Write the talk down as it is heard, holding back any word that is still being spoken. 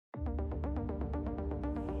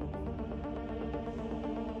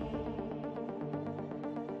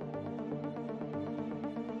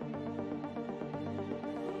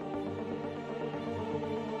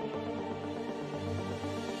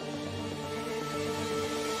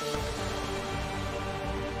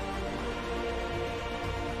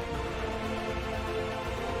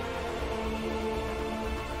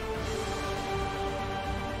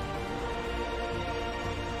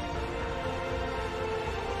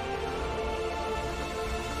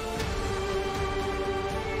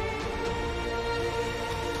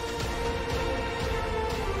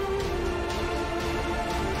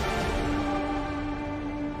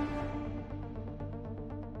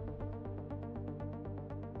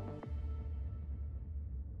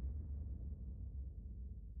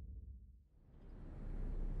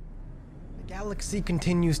galaxy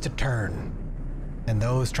continues to turn, and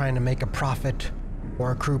those trying to make a profit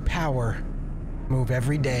or accrue power move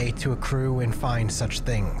every day to accrue and find such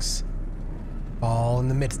things. All in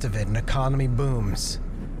the midst of it, an economy booms,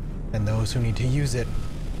 and those who need to use it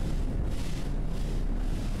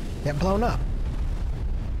get blown up.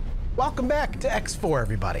 Welcome back to X4,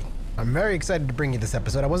 everybody. I'm very excited to bring you this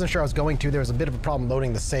episode. I wasn't sure I was going to. There was a bit of a problem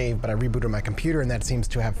loading the save, but I rebooted my computer and that seems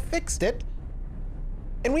to have fixed it.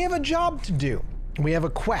 And we have a job to do. We have a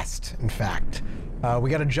quest, in fact.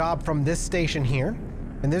 We got a job from this station here,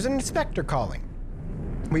 and there's an inspector calling.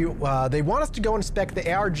 They want us to go inspect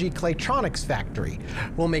the ARG Claytronics factory.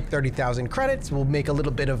 We'll make 30,000 credits, we'll make a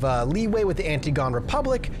little bit of leeway with the Antigone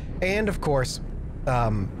Republic, and of course,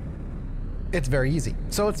 it's very easy.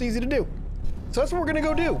 So it's easy to do. So that's what we're gonna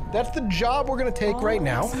go do. That's the job we're gonna take right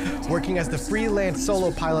now, working as the freelance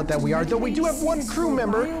solo pilot that we are, though we do have one crew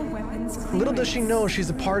member. Little does she know she's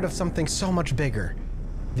a part of something so much bigger.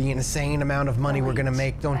 The insane amount of money we're gonna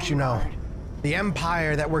make, don't you know? The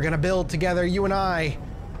empire that we're gonna build together, you and I.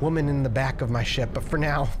 Woman in the back of my ship, but for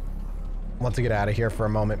now, let's get out of here for a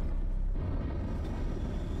moment.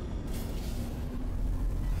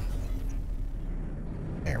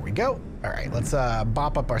 There we go. All right, let's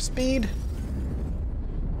bop up our speed.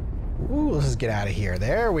 Ooh, let's just get out of here.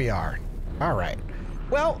 There we are. All right.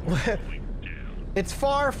 Well, it's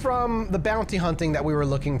far from the bounty hunting that we were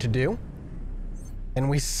looking to do. And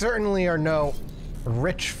we certainly are no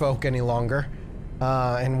rich folk any longer.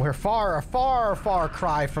 And we're a far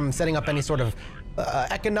cry from setting up any sort of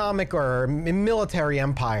economic or military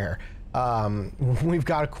empire. We've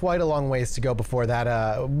got quite a long ways to go before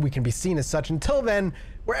that we can be seen as such. Until then,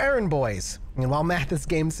 we're errand boys. And while Mathis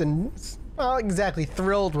Gameson not exactly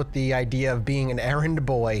thrilled with the idea of being an errand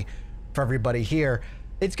boy for everybody here,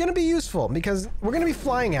 it's going to be useful because we're going to be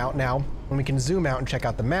flying out now, and we can zoom out and check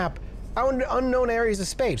out the map, out into unknown areas of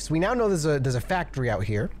space. We now know there's a factory out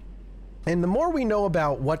here, and the more we know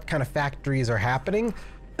about what kind of factories are happening,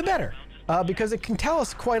 the better, because it can tell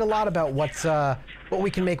us quite a lot about what we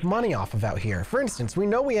can make money off of out here. For instance, we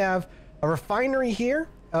know we have a refinery here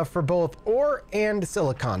for both ore and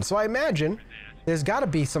silicon, so I imagine there's got to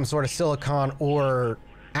be some sort of silicon or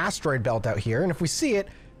asteroid belt out here, and if we see it,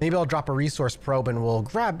 maybe I'll drop a resource probe and we'll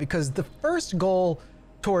grab, because the first goal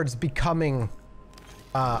towards becoming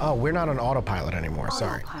oh, we're not on autopilot anymore,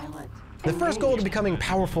 sorry. The first goal to becoming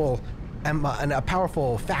powerful, a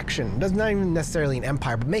powerful faction, does not even necessarily an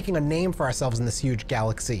empire, but making a name for ourselves in this huge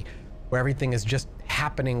galaxy where everything is just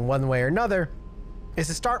happening one way or another, is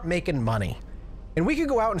to start making money. And we could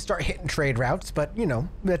go out and start hitting trade routes, but you know,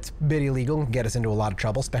 that's a bit illegal and get us into a lot of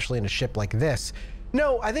trouble, especially in a ship like this.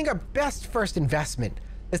 No, I think our best first investment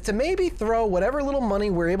is to maybe throw whatever little money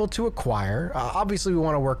we're able to acquire. Obviously we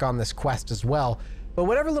want to work on this quest as well, but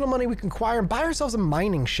whatever little money we can acquire and buy ourselves a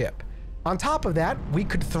mining ship. On top of that, we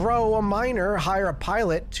could throw a miner, hire a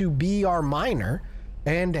pilot to be our miner,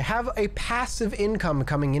 and have a passive income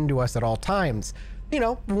coming into us at all times. You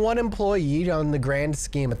know, one employee on the grand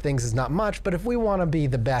scheme of things is not much, but if we want to be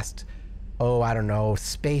the best, oh, I don't know,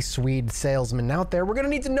 space weed salesman out there, we're going to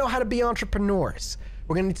need to know how to be entrepreneurs.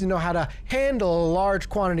 We're going to need to know how to handle a large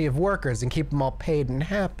quantity of workers and keep them all paid and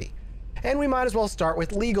happy. And we might as well start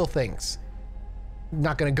with legal things.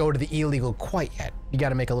 Not going to go to the illegal quite yet. You got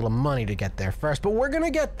to make a little money to get there first, but we're going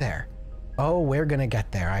to get there. Oh, we're going to get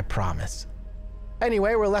there, I promise.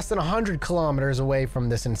 Anyway, we're less than 100 kilometers away from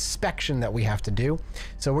this inspection that we have to do.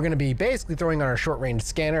 So we're going to be basically throwing on our short-range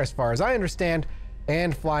scanner, as far as I understand,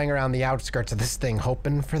 and flying around the outskirts of this thing,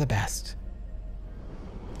 hoping for the best.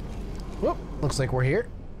 Whoop, looks like we're here.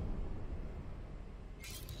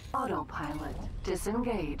 Autopilot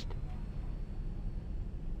disengaged.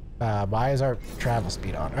 Why is our travel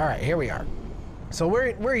speed on? All right, here we are. So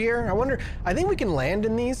we're here. I wonder, I think we can land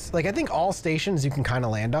in these. Like, I think all stations you can kind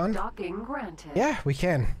of land on. Docking granted. Yeah, we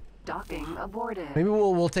can. Docking aborted. Maybe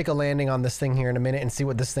we'll take a landing on this thing here in a minute and see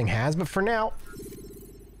what this thing has. But for now,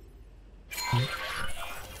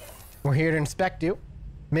 we're here to inspect you.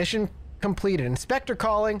 Mission completed. Inspector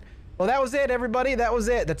calling. Well, that was it, everybody. That was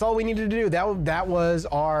it. That's all we needed to do. That was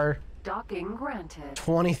our docking granted.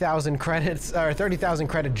 20,000 credits or 30,000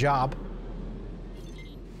 credit job.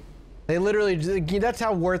 They literally, that's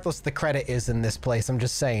how worthless the credit is in this place. I'm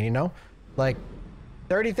just saying, you know, like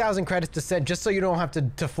 30,000 credits to send just so you don't have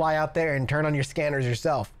to fly out there and turn on your scanners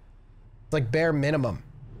yourself. It's like bare minimum.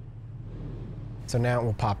 So now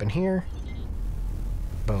we'll pop in here.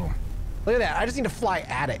 Boom. Look at that. I just need to fly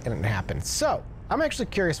at it and it happens. So I'm actually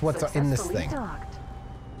curious what's in this thing.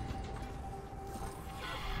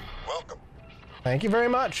 Welcome. Thank you very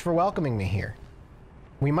much for welcoming me here.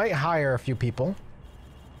 We might hire a few people.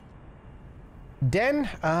 Den,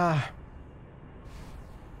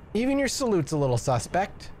 even your salute's a little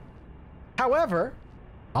suspect. However,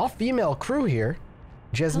 all female crew here.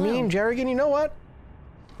 Jasmine, Jerrigan, you know what?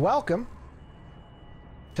 Welcome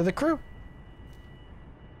to the crew.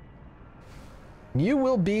 You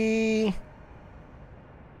will be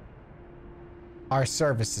our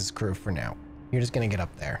services crew for now. You're just gonna get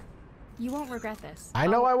up there. You won't regret this. I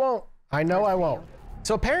know I won't. I know I won't.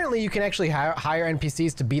 So apparently you can actually hire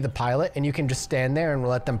NPCs to be the pilot, and you can just stand there and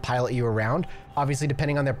let them pilot you around. Obviously,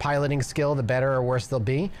 depending on their piloting skill, the better or worse they'll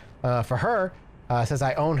be. For her, says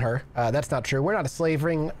I own her. That's not true. We're not a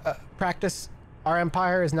slavering practice. Our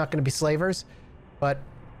empire is not going to be slavers, but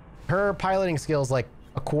her piloting skills like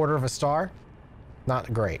a quarter of a star.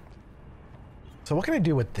 Not great. So what can I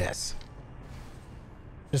do with this?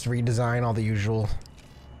 Just redesign all the usual.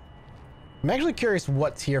 I'm actually curious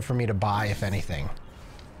what's here for me to buy, if anything.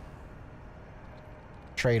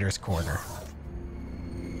 Trader's Corner.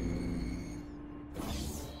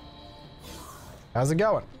 How's it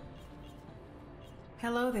going?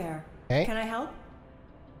 Hello there. Hey. Can I help?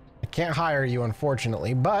 I can't hire you,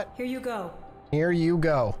 unfortunately, but Here you go. here you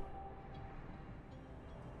go.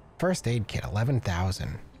 First aid kit,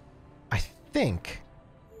 11,000. I think.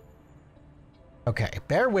 Okay,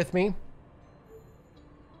 bear with me.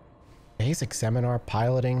 Basic seminar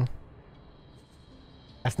piloting.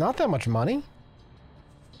 That's not that much money.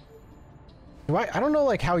 I don't know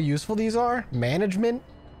like how useful these are. Management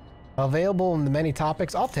available in the many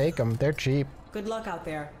topics. I'll take them. They're cheap. Good luck out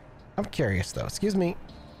there. I'm curious though. Excuse me.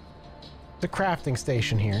 The crafting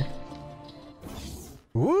station here.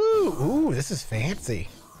 Ooh, this is fancy.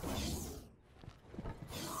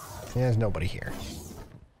 Yeah, there's nobody here.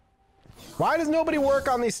 Why does nobody work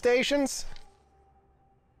on these stations?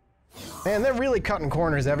 Man, they're really cutting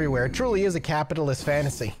corners everywhere. It truly is a capitalist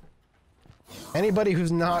fantasy. Anybody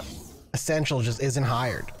who's not essential just isn't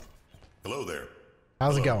hired. Hello there.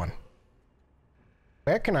 How's it going?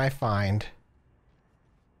 Where can I find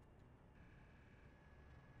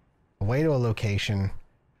a way to a location?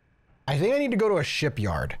 I think I need to go to a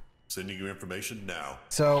shipyard. Sending you information now.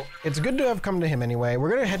 So it's good to have come to him anyway. We're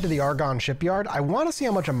gonna head to the Argon shipyard. I want to see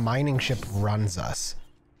how much a mining ship runs us.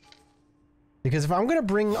 Because if I'm gonna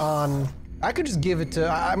bring on, I could just give it to,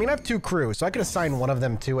 I mean, I have 2 crews, so I could assign one of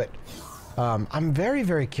them to it. I'm very,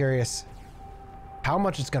 very curious how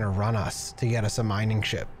much it's gonna run us to get us a mining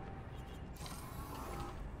ship.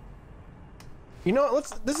 You know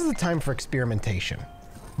what, this is the time for experimentation.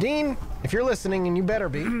 Dean, if you're listening, and you better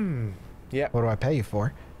be. Yeah. What do I pay you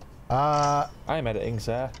for? I'm editing,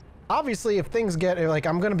 sir. Obviously, if things get, like,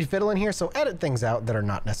 I'm gonna be fiddling here, so edit things out that are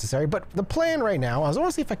not necessary. But the plan right now, I want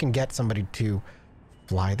to see if I can get somebody to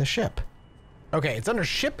fly the ship. Okay, it's under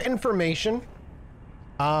ship information.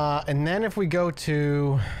 And then if we go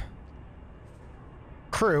to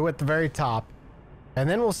crew at the very top, and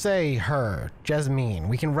then we'll say her, Jasmine.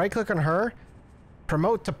 We can right-click on her,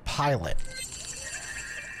 promote to pilot.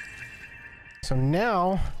 So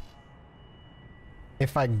now,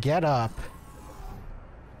 if I get up,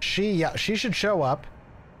 she should show up.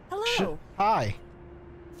 Hello. Hi.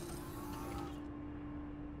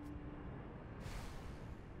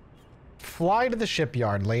 Fly to the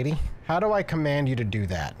shipyard, lady. How do I command you to do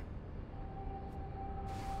that?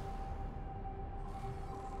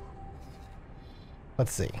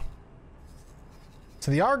 Let's see.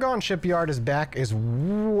 So the Argon shipyard is back, is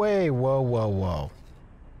way, whoa.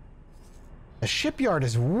 The shipyard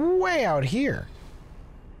is way out here.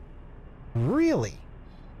 Really?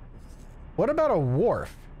 What about a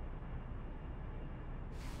wharf?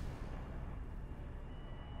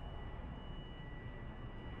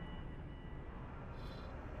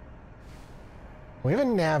 We have a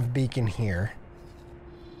nav beacon here.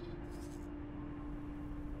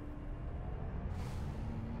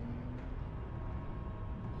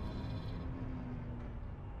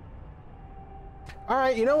 All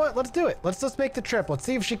right, you know what? Let's do it. Let's just make the trip. Let's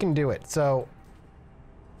see if she can do it. So,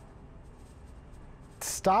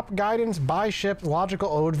 stop guidance, buy ship, logical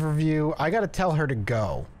overview. I gotta tell her to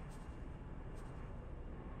go.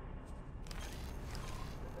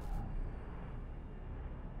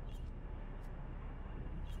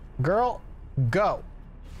 Girl, go.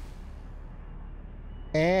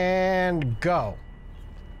 And go.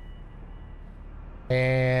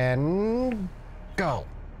 And go.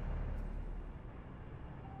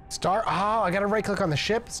 Start. Oh, I gotta right click on the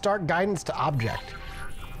ship. Start guidance to object.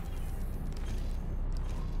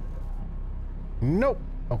 Nope.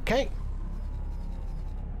 Okay.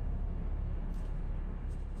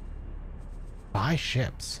 Buy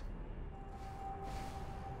ships.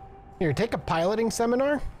 Here, take a piloting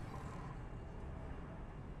seminar.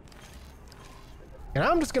 And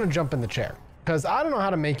I'm just gonna jump in the chair because I don't know how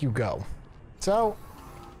to make you go. So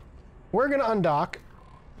we're gonna undock.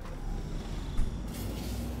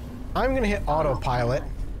 I'm gonna hit autopilot.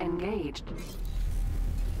 Engaged.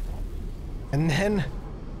 And then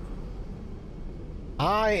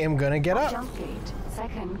I am gonna get up. Jump gate.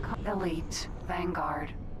 Second. Elite.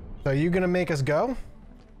 Vanguard. So you gonna make us go?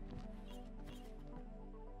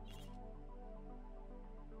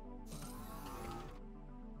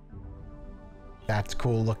 That's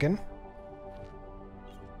cool looking.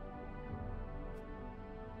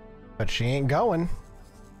 But she ain't going.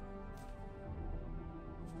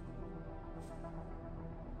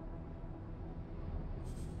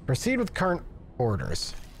 Proceed with current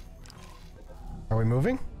orders. Are we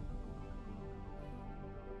moving?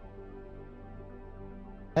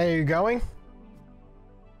 Hey, are you going?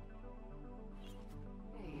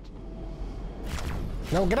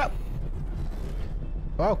 No, get up.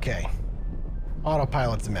 Okay.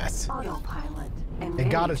 Autopilot's a mess. Autopilot. It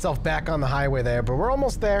got itself back on the highway there, but we're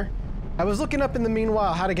almost there. I was looking up in the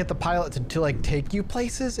meanwhile how to get the pilot to like take you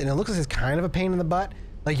places, and it looks like it's kind of a pain in the butt.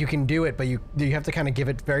 Like you can do it, but you have to kind of give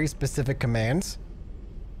it very specific commands.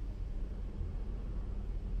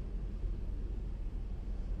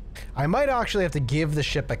 I might actually have to give the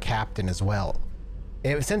ship a captain as well.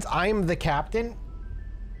 Since I'm the captain,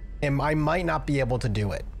 I might not be able to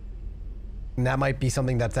do it. And that might be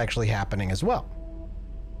something that's actually happening as well.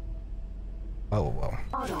 Whoa, whoa.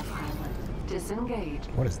 Autopilot. Disengaged.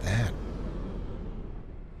 What is that?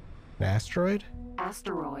 An asteroid?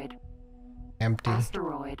 Asteroid. Empty.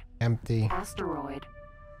 Asteroid. Empty. Asteroid.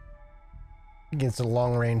 Against a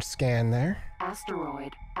long-range scan there.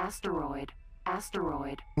 Asteroid. Asteroid.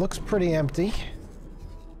 Asteroid. Looks pretty empty.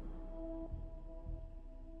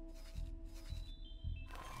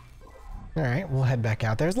 All right, we'll head back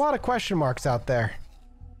out. There's a lot of question marks out there.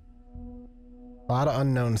 A lot of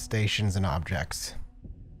unknown stations and objects.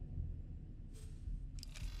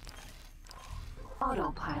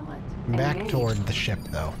 Autopilot. Back Engaged. toward the ship,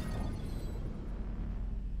 though.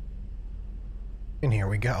 And here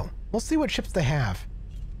we go. We'll see what ships they have.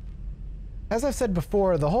 As I've said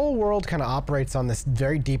before, the whole world kind of operates on this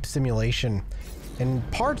very deep simulation, and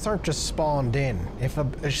parts aren't just spawned in. If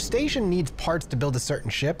a station needs parts to build a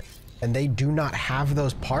certain ship, and they do not have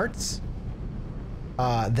those parts,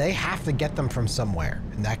 they have to get them from somewhere,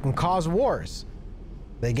 and that can cause wars.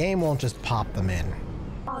 The game won't just pop them in.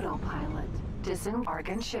 Autopilot.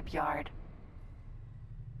 Disembark shipyard.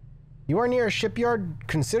 You are near a shipyard.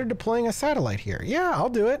 Consider deploying a satellite here. Yeah, I'll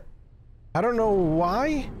do it. I don't know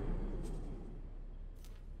why.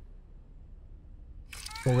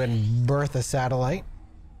 We'll go ahead and berth a satellite.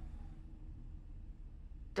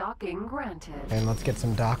 Docking granted. And let's get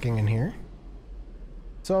some docking in here.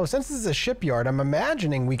 So since this is a shipyard, I'm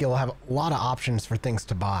imagining we will have a lot of options for things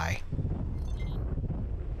to buy.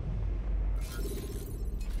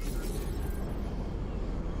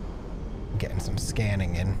 Getting some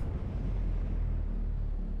scanning in.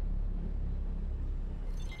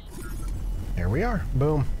 There we are.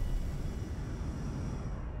 Boom.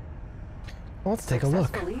 Well, let's take a look.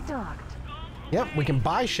 Successfully docked. Yep, we can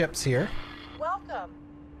buy ships here. Welcome.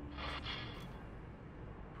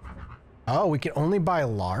 Oh, we can only buy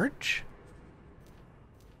large?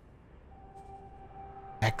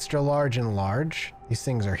 Extra large and large? These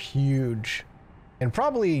things are huge. And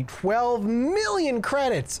probably 12 million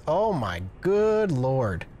credits. Oh my good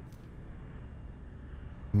lord.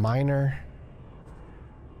 Miner.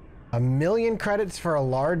 1 million credits for a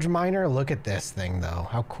large miner? Look at this thing though.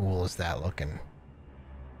 How cool is that looking?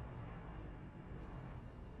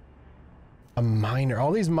 A miner.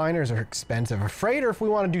 All these miners are expensive. A freighter if we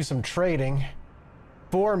want to do some trading.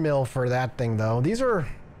 4 mil for that thing though. These are...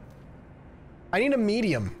 I need a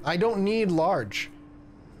medium. I don't need large.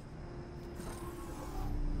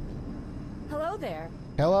 Hello there.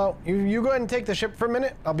 Hello. You go ahead and take the ship for a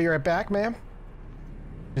minute. I'll be right back, ma'am.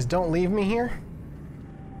 Just don't leave me here.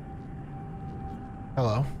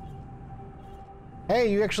 Hello.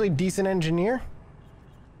 Hey, you actually a decent engineer?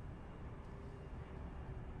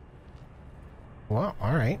 Well,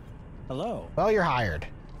 all right. Hello. Well, you're hired.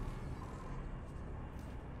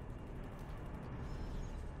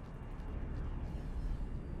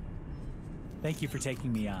 Thank you for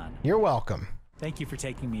taking me on. You're welcome. Thank you for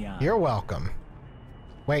taking me on. You're welcome.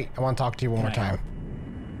 Wait, I want to talk to you one more time.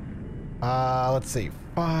 Let's see.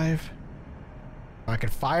 5. I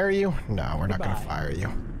could fire you? No, we're not going to fire you.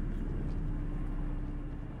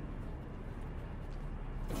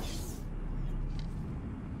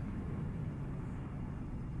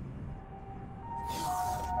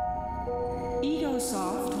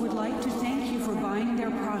 EgoSoft would like to thank you for buying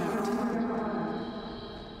their product.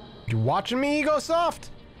 You watching me, Ego Soft?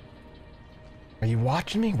 Are you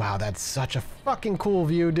watching me? Wow, that's such a fucking cool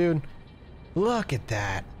view, dude. Look at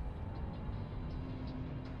that.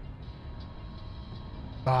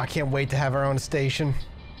 Oh, I can't wait to have our own station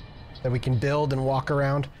that we can build and walk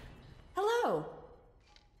around. Hello.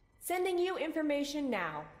 Sending you information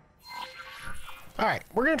now. All right,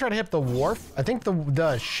 we're gonna try to hit the wharf. I think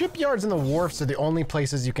the shipyards and the wharfs are the only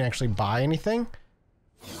places you can actually buy anything.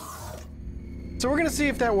 So we're gonna see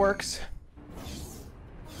if that works.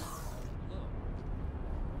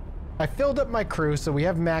 I filled up my crew, so we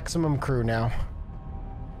have maximum crew now.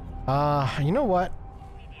 You know what?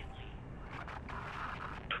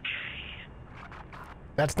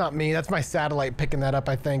 That's not me, that's my satellite picking that up,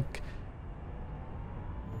 I think.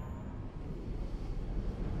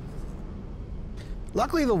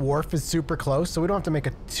 Luckily the wharf is super close, so we don't have to make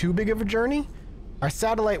a too big of a journey. Our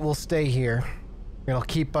satellite will stay here. It'll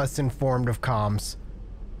keep us informed of comms.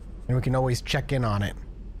 And we can always check in on it.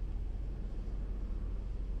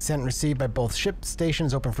 Sent and received by both ship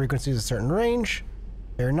stations, open frequencies a certain range.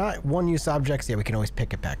 They're not one-use objects, yeah, we can always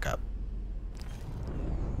pick it back up.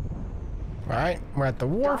 Alright, we're at the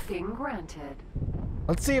wharf. Docking granted.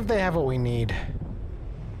 Let's see if they have what we need.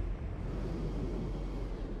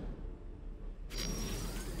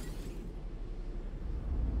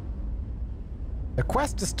 The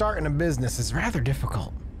quest to start in a business is rather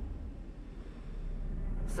difficult.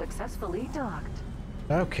 Successfully docked.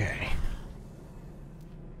 Okay.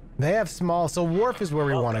 They have small, so wharf is where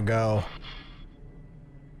we want to go.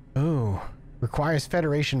 Ooh, requires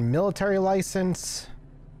Federation military license.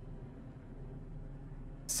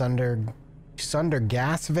 Sunder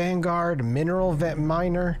gas vanguard, mineral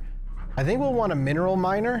miner. I think we'll want a mineral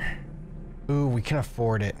miner. Ooh, we can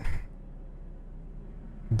afford it.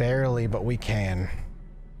 Barely, but we can.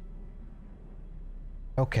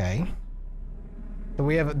 Okay. So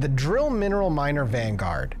we have the drill mineral miner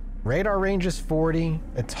vanguard. Radar range is 40.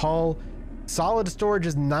 Its hull. Solid storage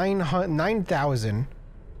is 9,000.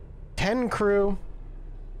 10 crew.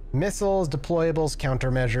 Missiles, deployables,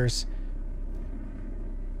 countermeasures.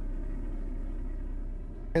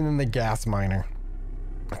 And then the gas miner.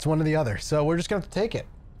 It's one or the other. So we're just gonna have to take it.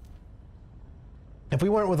 If we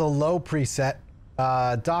went with a low preset,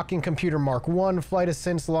 docking computer Mark 1, flight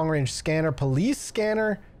assist, long range scanner, police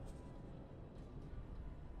scanner.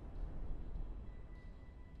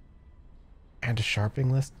 And a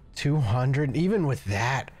sharpening list, 200. Even with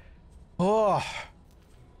that, oh,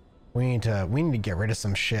 we need to get rid of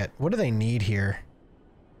some shit. What do they need here?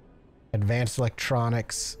 Advanced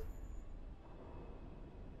electronics.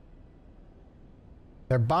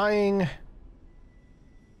 They're buying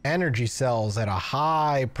energy cells at a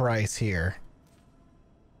high price here.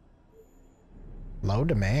 Low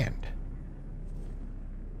demand.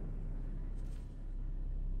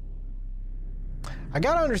 I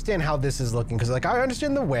gotta understand how this is looking, because like I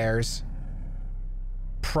understand the wares.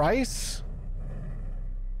 Price.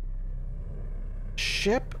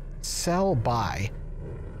 Ship, sell, buy.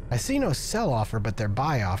 I see no sell offer, but their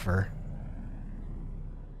buy offer.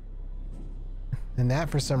 And that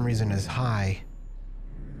for some reason is high.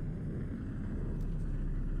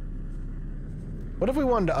 What if we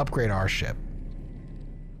wanted to upgrade our ship?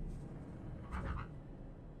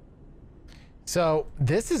 So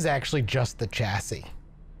this is actually just the chassis.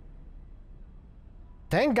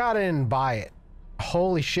 Thank God I didn't buy it.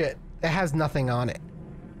 Holy shit, it has nothing on it.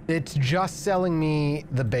 It's just selling me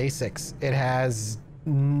the basics. It has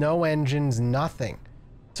no engines, nothing.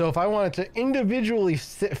 So if I wanted to individually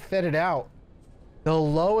fit it out, the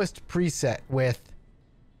lowest preset with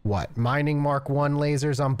what? Mining Mark 1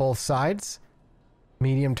 lasers on both sides,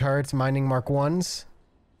 medium turrets, mining Mark 1s,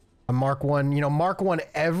 a Mark 1, you know, Mark 1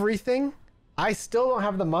 everything. I still don't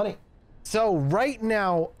have the money. So right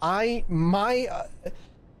now, as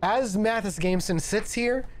Mathis Gameson sits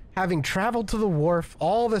here, having traveled to the wharf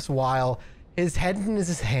all this while, his head in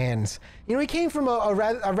his hands. You know, he came from a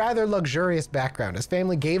rather luxurious background. His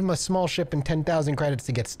family gave him a small ship and 10,000 credits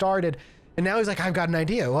to get started. And now he's like, I've got an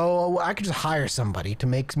idea. Well, I could just hire somebody to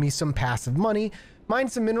make me some passive money, mine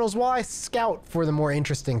some minerals while I scout for the more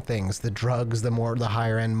interesting things, the drugs, the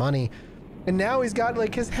higher end money. And now he's got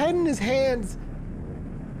like his head in his hands.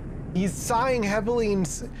 He's sighing heavily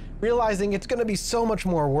and realizing it's going to be so much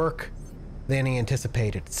more work than he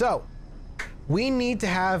anticipated. So we need to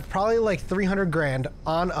have probably like 300 grand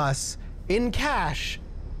on us in cash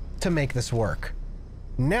to make this work.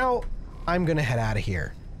 Now I'm going to head out of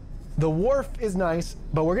here. The wharf is nice,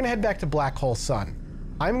 but we're going to head back to Black Hole Sun.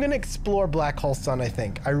 I'm going to explore Black Hole Sun, I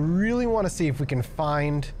think. I really want to see if we can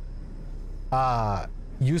find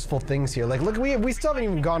useful things here. Like, look, we still haven't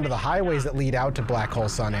even gone to the highways that lead out to Black Hole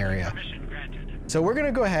Sun area. So we're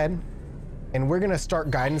gonna go ahead and we're gonna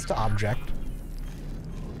start guidance to object.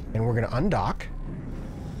 And we're gonna undock.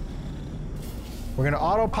 We're gonna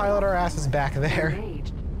autopilot our asses back there.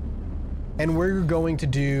 And we're going to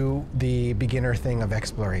do the beginner thing of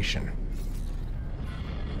exploration.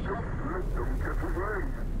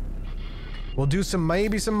 We'll do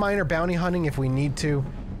maybe some minor bounty hunting if we need to,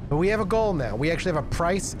 but we have a goal now. We actually have a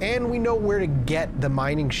price, and we know where to get the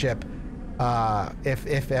mining ship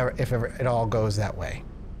if ever it all goes that way.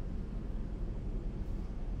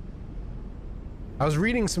 I was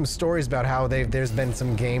reading some stories about how there's been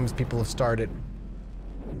some games people have started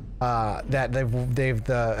that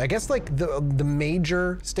I guess like the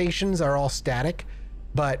major stations are all static,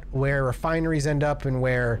 but where refineries end up and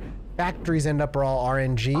where factories end up are all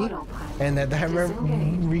RNG, and that I remember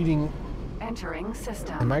reading. Entering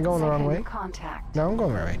system. Am I going the wrong way? Contact. No, I'm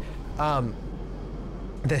going the right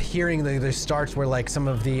way. The starts where like some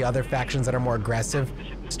of the other factions that are more aggressive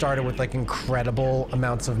started with like incredible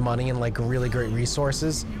amounts of money and like really great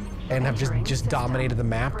resources, and have just dominated the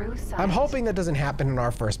map. I'm hoping that doesn't happen in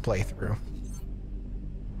our first playthrough.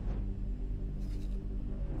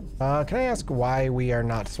 Can I ask why we are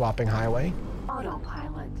not swapping highway?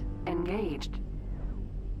 Autopilot engaged.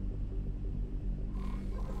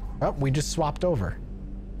 Oh, we just swapped over.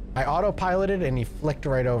 I autopiloted and he flicked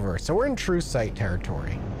right over. So we're in true sight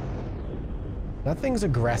territory. Nothing's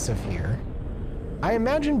aggressive here. I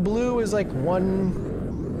imagine blue is like one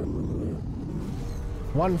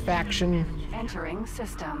faction. Entering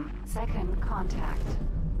system. Second contact.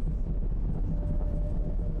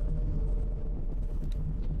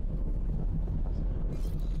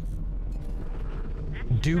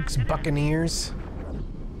 Duke's Buccaneers.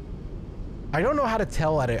 I don't know how to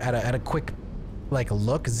tell at a quick like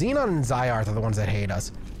look. Xenon and Zyarth are the ones that hate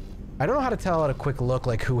us. I don't know how to tell at a quick look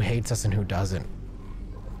like who hates us and who doesn't.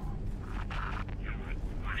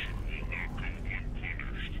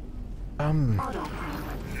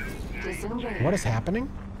 What is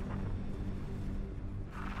happening?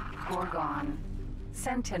 Gorgon.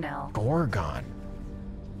 Sentinel. Gorgon.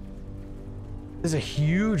 There's a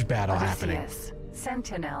huge battle happening. Odysseus.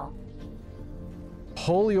 Sentinel.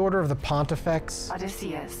 Holy Order of the Pontifex.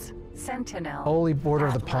 Odysseus. Sentinel. Holy Order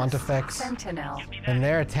of the Atlas, Pontifex. Sentinel. And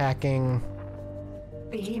they're attacking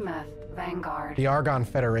Behemoth. Vanguard. the Argon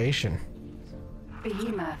Federation.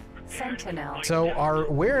 Behemoth. Sentinel. So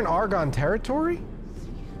we're in Argon territory?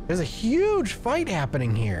 There's a huge fight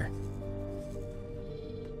happening here.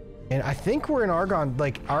 And I think we're in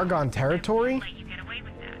Argon territory.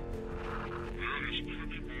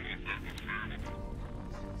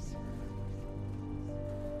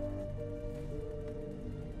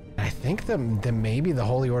 I think maybe the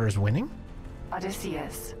Holy Order's winning?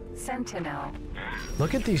 Odysseus. Sentinel.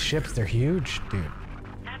 Look at these ships, they're huge, dude.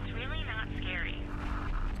 That's really not scary.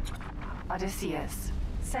 Odysseus.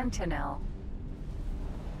 Sentinel.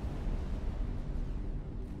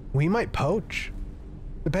 We might poach.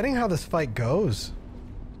 Depending how this fight goes,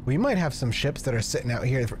 we might have some ships that are sitting out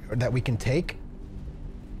here that we can take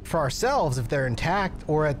for ourselves if they're intact,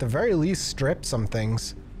 or at the very least strip some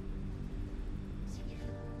things.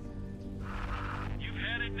 You've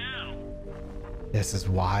had it now. This is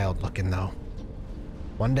wild looking though.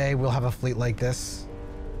 One day we'll have a fleet like this,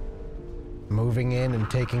 moving in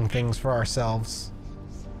and taking things for ourselves.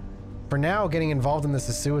 For now, getting involved in this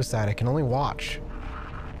is suicide. I can only watch.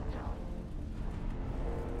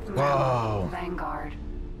 Whoa. Vanguard.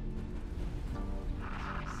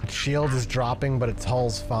 Its shield is dropping, but its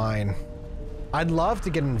hull's fine. I'd love to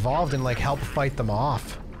get involved and like help fight them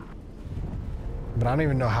off, but I don't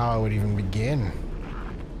even know how I would even begin.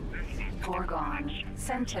 Gorgon.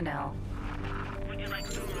 Sentinel. Would you like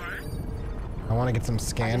some more? I want to get some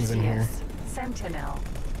scans in here. Odysseus. Sentinel.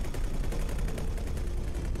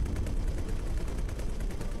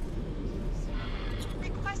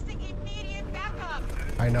 Requesting immediate backup.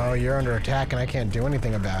 I know you're under attack and I can't do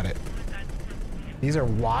anything about it. These are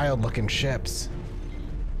wild looking ships.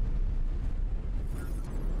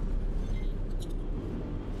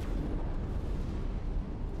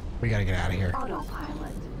 We gotta get out of here.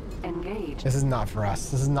 Autopilot. Engage. This is not for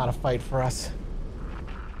us. This is not a fight for us.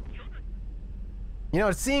 You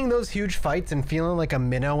know, seeing those huge fights and feeling like a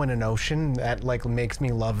minnow in an ocean, that like makes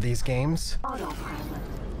me love these games.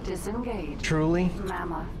 Autopilot. Disengage. Truly.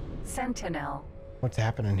 Mammoth. Sentinel. What's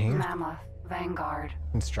happening here? Mammoth. Vanguard.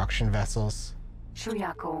 Construction vessels.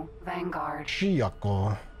 Shuyaku. Vanguard.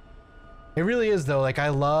 Chiyako. It really is though, like I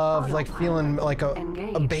love like feeling like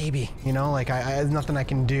a baby, you know, like there's nothing I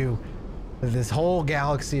can do. This whole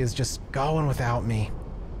galaxy is just going without me.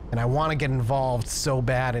 And I want to get involved so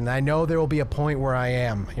bad, and I know there will be a point where I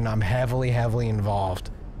am. You know, I'm heavily involved.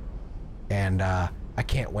 And I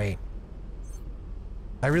can't wait.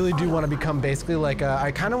 I really do want to become basically like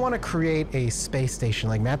I kind of want to create a space station.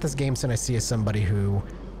 Like Mathis Gameson I see as somebody who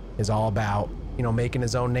is all about, you know, making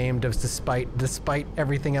his own name despite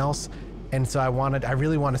everything else. And so I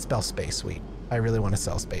really want to spell Space Suite. I really want to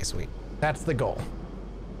sell Space Suite. That's the goal.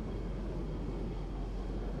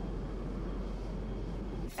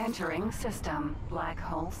 Entering system. Black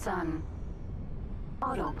hole sun.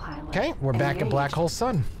 Autopilot. Okay, we're back at Black Hole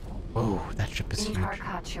Sun. Oh, that ship is huge.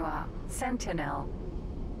 Incarcatua. Sentinel.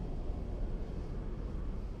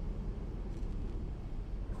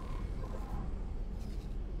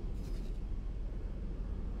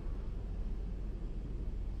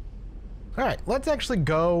 All right, let's actually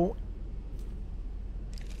go.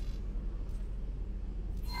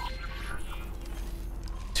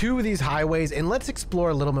 To these highways and let's explore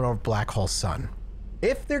a little bit of Black Hole Sun.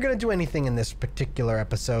 If they're going to do anything in this particular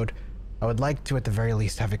episode, I would like to at the very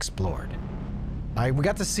least have explored. We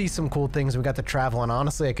got to see some cool things, we got to travel, and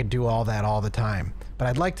honestly I could do all that all the time. But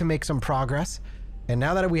I'd like to make some progress, and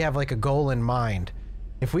now that we have like a goal in mind,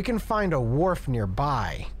 if we can find a wharf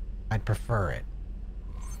nearby, I'd prefer it.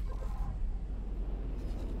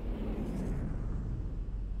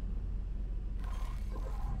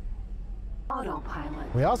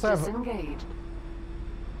 Autopilot. We also have disengaged.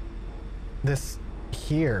 This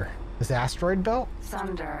here, this asteroid belt.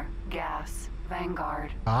 Sunder. Gas.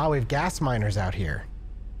 Vanguard. Ah, we have gas miners out here.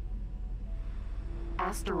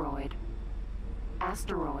 Asteroid.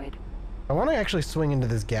 Asteroid. I want to actually swing into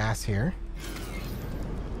this gas here.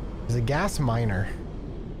 There's a gas miner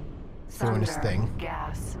doing his thing.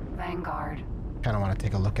 Gas. Vanguard. Kind of want to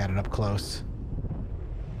take a look at it up close.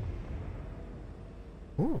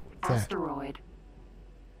 Ooh, what's that? Asteroid.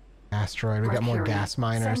 Asteroid. We got more Mercury. gas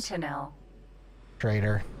miners. Sentinel.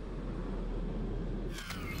 Trader.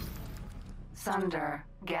 Sunder.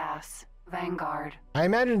 Gas. Vanguard. I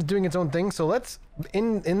imagine it's doing its own thing, so let's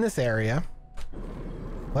in this area.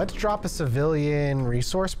 Let's drop a civilian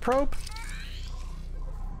resource probe.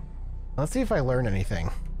 Let's see if I learn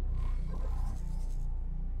anything.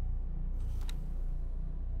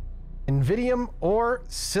 Invidium ore,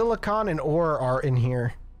 silicon, and ore are in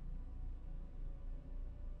here.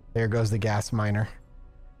 There goes the gas miner.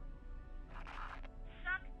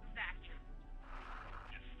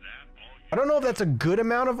 I don't know if that's a good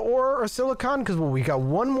amount of ore or silicon, because well, we got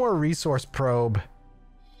one more resource probe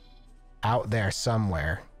out there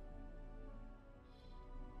somewhere.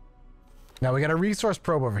 Now we got a resource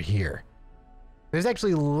probe over here. There's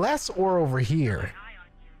actually less ore over here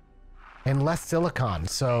and less silicon,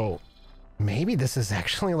 so maybe this is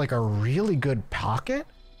actually like a really good pocket.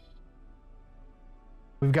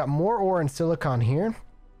 We've got more ore and silicon here.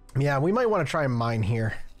 Yeah, we might want to try and mine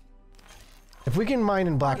here. If we can mine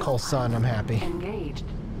in Black Hole Sun, I'm happy. Engaged.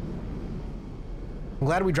 I'm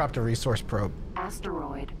glad we dropped a resource probe.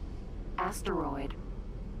 Asteroid. Asteroid.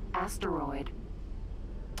 Asteroid.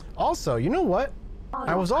 Also, you know what?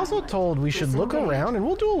 I was also told we should look around, and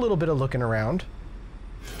we'll do a little bit of looking around.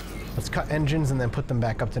 Let's cut engines and then put them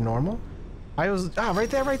back up to normal. Right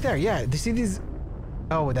there. Yeah, do you see these?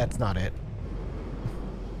 Oh, that's not it.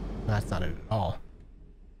 That's not it at all.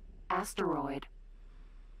 Asteroid.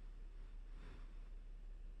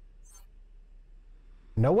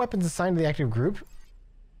 No weapons assigned to the active group.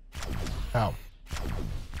 Oh.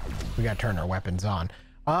 We gotta turn our weapons on.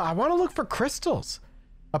 I want to look for crystals.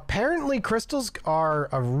 Apparently crystals are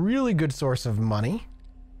a really good source of money.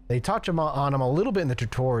 They touch on them a little bit in the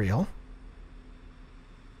tutorial.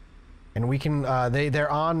 And we can,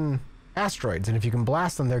 they're on asteroids, and if you can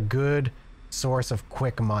blast them, they're good source of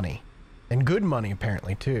quick money. And good money,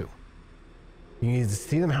 apparently, too. You can either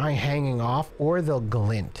see them hanging off, or they'll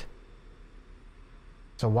glint.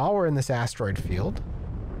 So while we're in this asteroid field,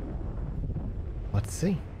 let's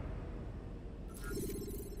see.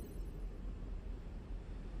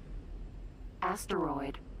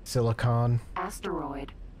 Asteroid. Silicon.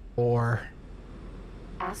 Asteroid. Ore.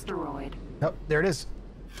 Asteroid. Oh, there it is.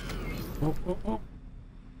 Ooh, ooh, ooh.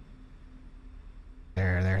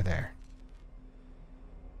 There.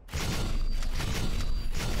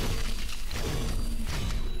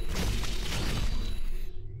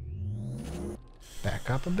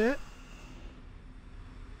 Back up a bit.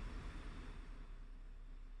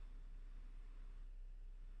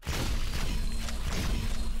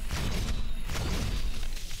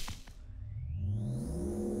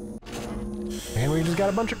 And we just got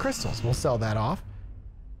a bunch of crystals. We'll sell that off.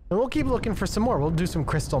 And we'll keep looking for some more. We'll do some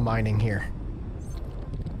crystal mining here.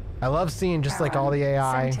 I love seeing just like all the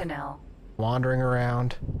AI Sentinel. wandering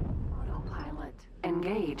around.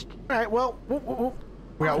 Engaged. All right, well,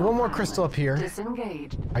 we got one more crystal up here.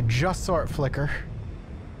 Disengaged. I just saw it flicker.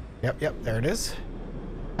 Yep, there it is.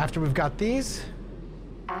 After we've got these,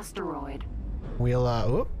 Asteroid. we'll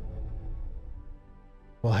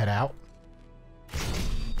head out.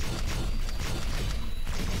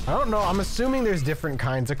 I don't know, I'm assuming there's different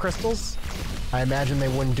kinds of crystals. I imagine they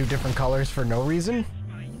wouldn't do different colors for no reason.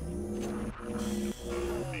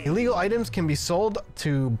 Illegal items can be sold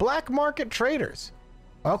to black market traders.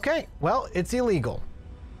 Okay, well, it's illegal.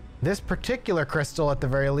 This particular crystal, at the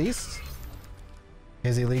very least,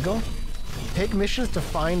 is illegal. Take missions to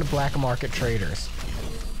find black market traders.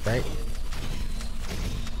 Right?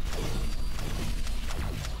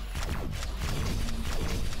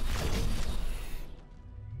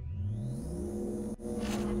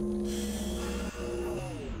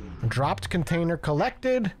 Dropped container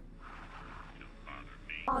collected.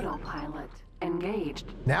 Autopilot. Engaged.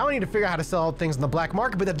 Now I need to figure out how to sell things in the black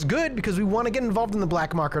market, but that's good because we want to get involved in the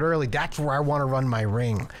black market early. That's where I want to run my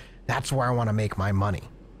ring. That's where I want to make my money.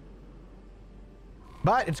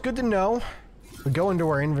 But it's good to know. We go into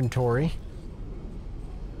our inventory.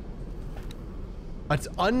 It's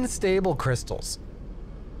unstable crystals.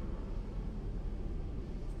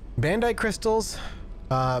 Bandite crystals,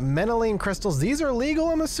 Menelene crystals. These are legal,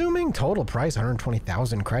 I'm assuming. Total price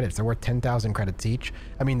 120,000 credits. They're worth 10,000 credits each.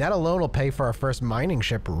 I mean, that alone will pay for our first mining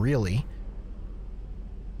ship, really.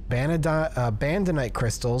 Bandonite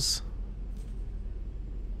crystals.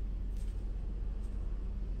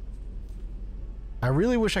 I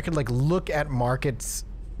really wish I could like look at market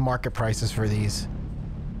prices for these.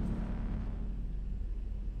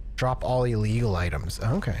 Drop all illegal items.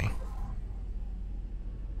 Okay.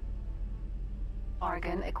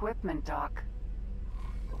 Argon equipment dock.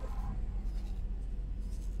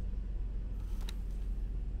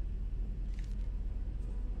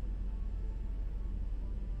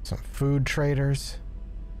 Some food traders.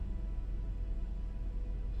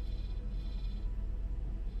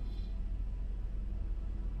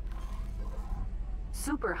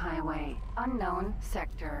 Superhighway. Unknown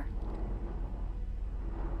sector.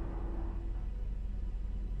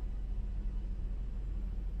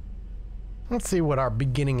 Let's see what our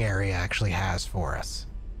beginning area actually has for us.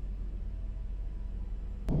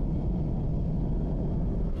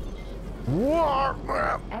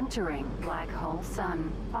 Whoa! Entering Black Hole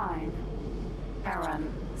Sun 5.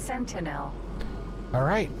 Paran Sentinel. All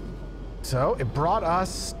right. So it brought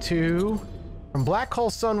us to from Black Hole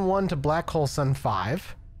Sun 1 to Black Hole Sun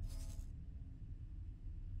 5.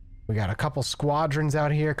 We got a couple squadrons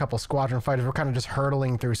out here, a couple squadron fighters. We're kind of just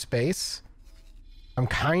hurtling through space. I'm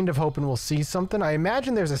kind of hoping we'll see something. I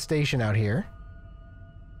imagine there's a station out here.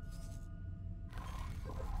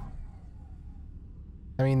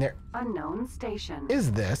 I mean, there Unknown station. is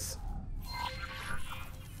this.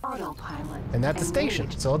 Autopilot. And that's a station,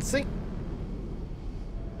 Engaged. so let's see.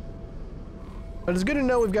 But it's good to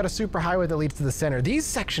know we've got a super highway that leads to the center. These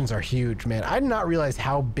sections are huge, man. I did not realize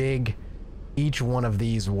how big each one of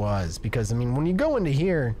these was. Because, I mean, when you go into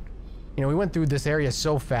here, you know, we went through this area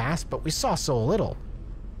so fast, but we saw so little.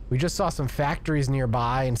 We just saw some factories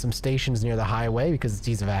nearby and some stations near the highway because it's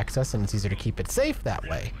ease of access and it's easier to keep it safe that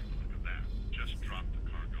way. Just drop the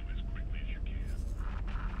cargo as quickly as you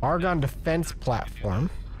can. Argon defense platform.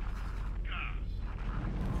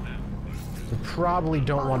 We probably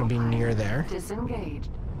don't want to be near there. Disengaged.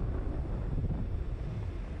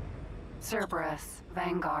 Cerberus.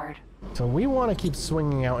 Vanguard. So we want to keep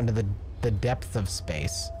swinging out into the depths of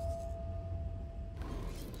space.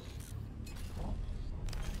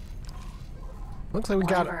 Looks like we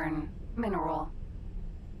got Wyvern. Mineral.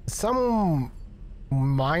 some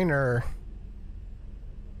miner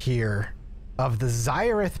here of the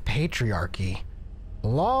Zyrith Patriarchy,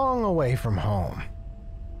 long away from home.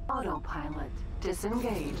 Autopilot.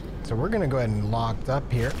 Disengaged. So we're gonna go ahead and lock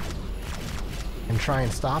up here and try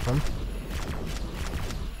and stop him.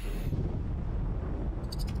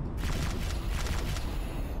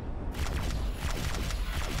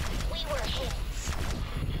 We were hit.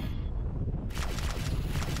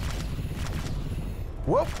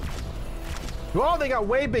 Whoop! Whoa, they got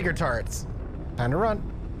way bigger turrets. Time to run.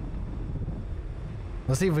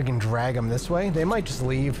 Let's see if we can drag them this way. They might just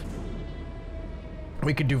leave.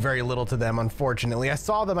 We could do very little to them, unfortunately. I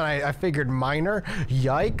saw them and I figured minor.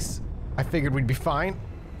 Yikes. I figured we'd be fine.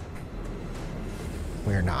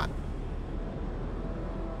 We're not.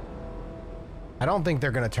 I don't think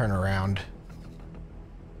they're gonna turn around.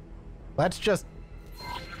 Let's just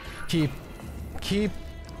keep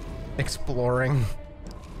exploring.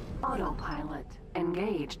 Autopilot.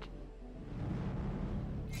 Engaged.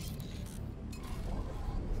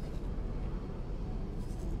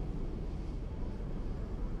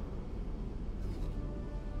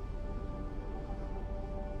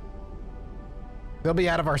 They'll be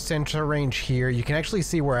out of our sensor range here. You can actually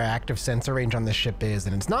see where our active sensor range on this ship is,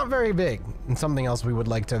 and it's not very big, and something else we would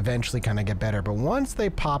like to eventually kind of get better. But once they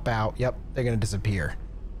pop out, yep, they're going to disappear.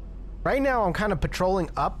 Right now, I'm kind of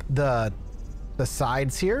patrolling up the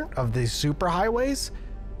sides here of these super highways,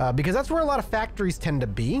 because that's where a lot of factories tend to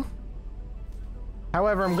be.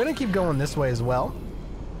 However, I'm going to keep going this way as well.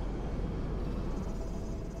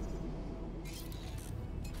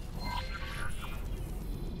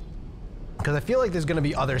 Because I feel like there's going to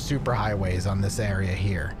be other super highways on this area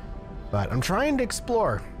here. But I'm trying to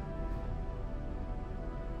explore.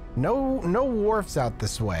 No wharfs out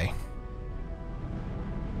this way.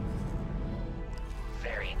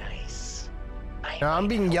 Very nice. Now I'm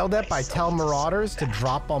being yelled at by Tel Marauders to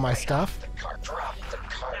drop all my stuff.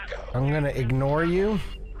 I'm going to ignore you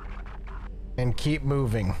and keep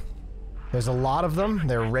moving. There's a lot of them.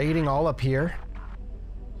 They're raiding all up here.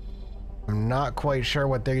 I'm not quite sure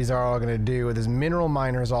what these are all going to do. There's mineral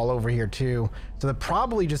miners all over here too. So they're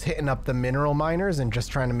probably just hitting up the mineral miners and just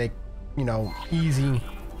trying to make, you know,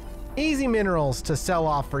 easy minerals to sell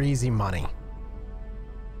off for easy money.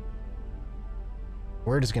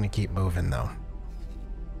 We're just going to keep moving though.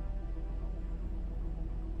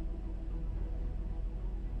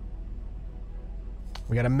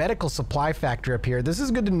 We got a medical supply factory up here. This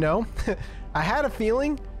is good to know. I had a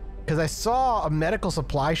feeling, because I saw a medical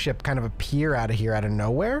supply ship kind of appear out of here out of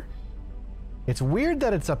nowhere. It's weird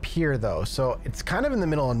that it's up here though, so it's kind of in the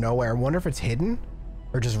middle of nowhere. I wonder if it's hidden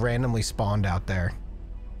or just randomly spawned out there.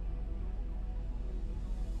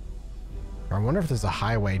 Or I wonder if there's a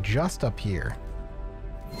highway just up here.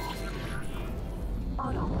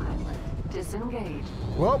 Autopilot disengaged.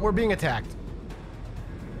 Well, we're being attacked.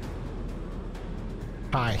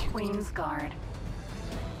 Hi. Queen's Guard.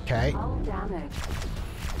 Okay. All damage.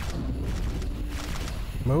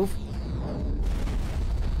 Move.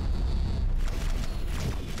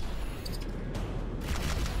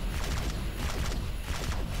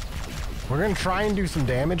 We're gonna try and do some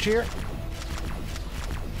damage here.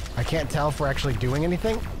 I can't tell if we're actually doing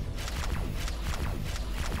anything.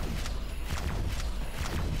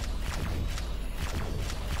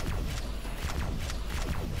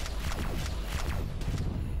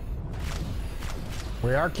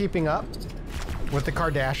 We are keeping up with the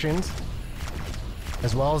Kardashians,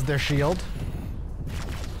 as well as their shield.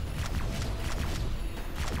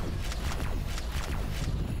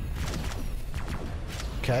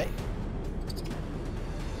 Okay.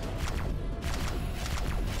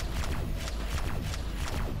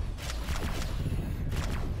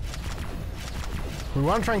 We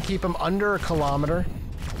want to try and keep them under a kilometer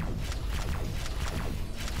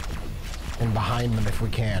and behind them if we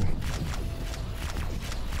can.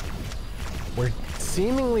 We're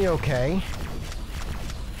seemingly okay.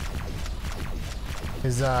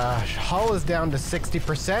 His hull is down to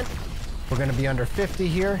 60%. We're going to be under 50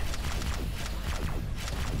 here.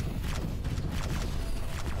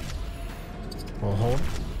 We'll hold.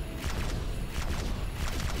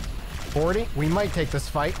 40. We might take this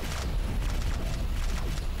fight.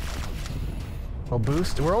 We'll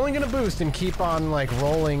boost. We're only going to boost and keep on like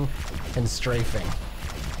rolling and strafing.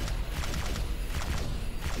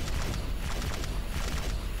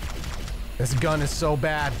 This gun is so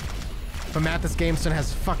bad. But Mathis Gameson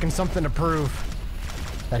has fucking something to prove.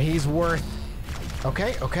 That he's worth...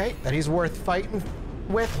 Okay, that he's worth fighting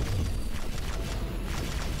with.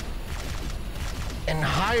 And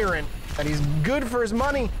hiring. That he's good for his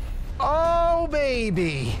money. Oh,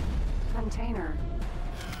 baby. Container.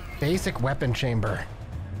 Basic weapon chamber.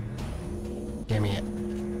 Give me it.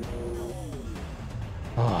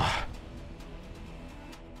 Oh.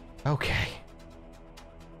 Okay.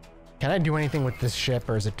 Can I do anything with this ship,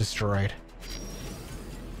 or is it destroyed?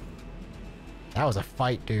 That was a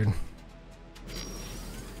fight, dude.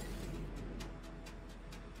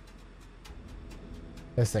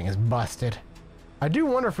 This thing is busted. I do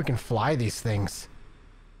wonder if we can fly these things.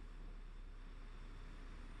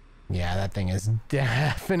 Yeah, that thing is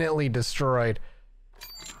definitely destroyed.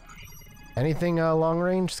 Anything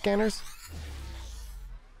long-range scanners?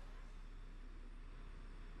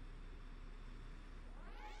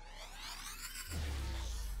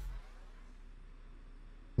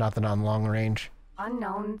 Nothing on long range.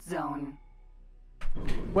 Unknown zone.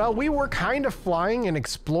 Well, we were kind of flying and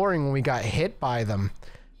exploring when we got hit by them.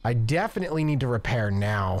 I definitely need to repair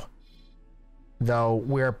now. Though,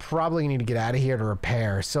 we're probably need to get out of here to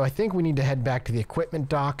repair. So I think we need to head back to the equipment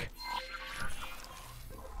dock.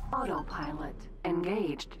 Autopilot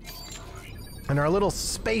engaged. And our little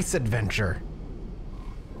space adventure.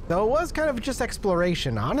 So it was kind of just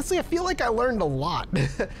exploration. Honestly, I feel like I learned a lot.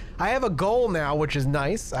 I have a goal now, which is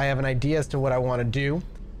nice. I have an idea as to what I want to do.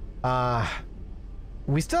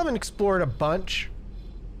 We still haven't explored a bunch.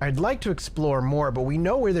 I'd like to explore more, but we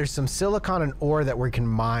know where there's some silicon and ore that we can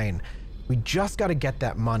mine. We just got to get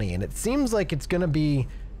that money, and it seems like it's going to be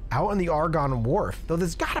out on the Argon Wharf. Though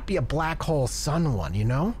there's got to be a black hole sun one, you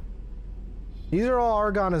know? These are all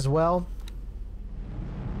Argon as well.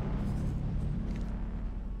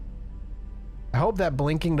 I hope that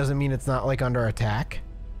blinking doesn't mean it's not like under attack.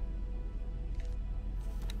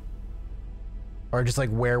 Or just like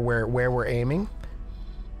where we're aiming.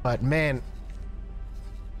 But man,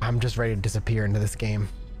 I'm just ready to disappear into this game.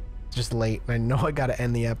 It's just late and I know I gotta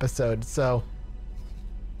end the episode. So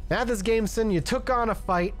Mathis Gameson, you took on a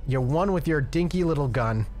fight, you won with your dinky little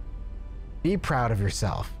gun. Be proud of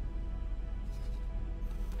yourself.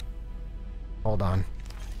 Hold on.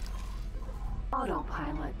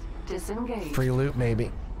 Autopilot disengaged. Free loot, maybe.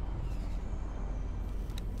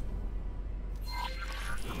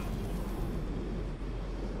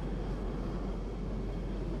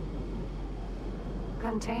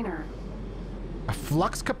 Container. A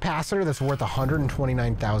flux capacitor that's worth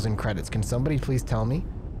 129,000 credits. Can somebody please tell me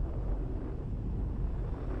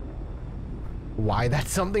why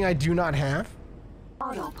that's something I do not have?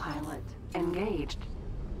 Autopilot engaged.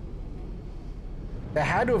 That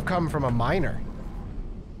had to have come from a miner.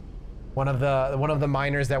 One of the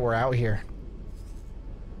miners that were out here.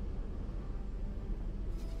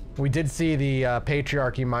 We did see the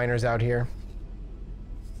patriarchy miners out here.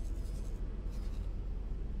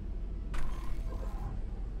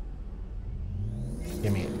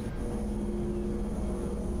 Give me it.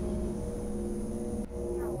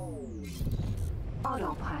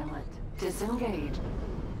 Autopilot disengaged.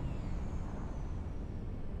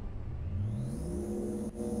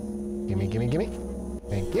 Gimme.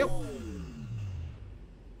 Thank you.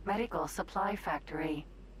 Medical supply factory.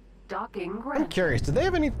 Docking I'm granted. curious, do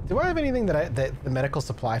I have anything that the medical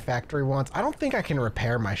supply factory wants? I don't think I can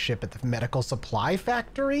repair my ship at the medical supply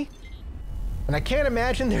factory. And I can't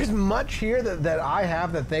imagine there's much here that I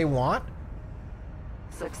have that they want.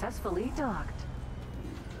 Successfully docked.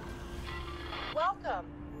 Welcome.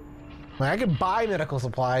 Like, I could buy medical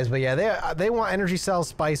supplies, but yeah, they want energy cells,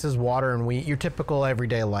 spices, water, and wheat. Your typical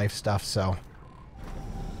everyday life stuff, so.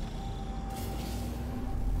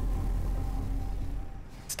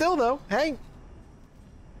 Still though, hey.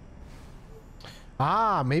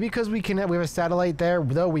 Ah, maybe because we have a satellite there,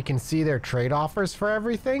 though, we can see their trade offers for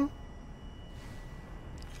everything.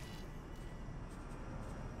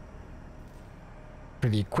 For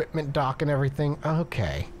the equipment dock and everything.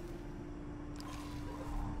 Okay.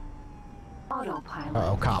 Autopilot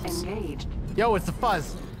Uh-oh, cops. engaged. Yo, it's the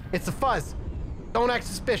fuzz. It's the fuzz. Don't act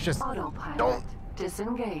suspicious. Autopilot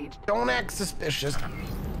disengaged. Don't act suspicious.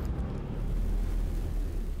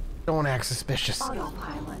 Don't act suspicious.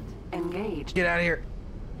 Autopilot engaged. Get out of here.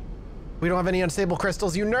 We don't have any unstable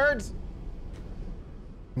crystals, you nerds.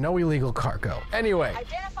 No illegal cargo. Anyway.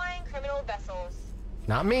 Identifying criminal vessels.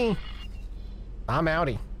 Not me. I'm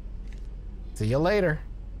outie. See you later.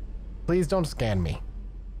 Please don't scan me.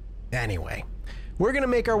 Anyway, we're gonna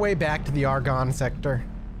make our way back to the Argon sector,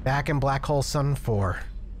 back in Black Hole Sun 4.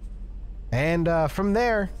 And from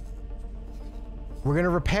there, we're gonna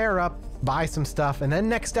repair up, buy some stuff, and then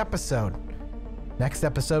next episode,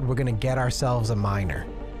 we're gonna get ourselves a miner.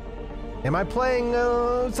 Am I playing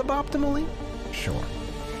suboptimally? Sure,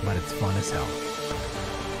 but it's fun as hell.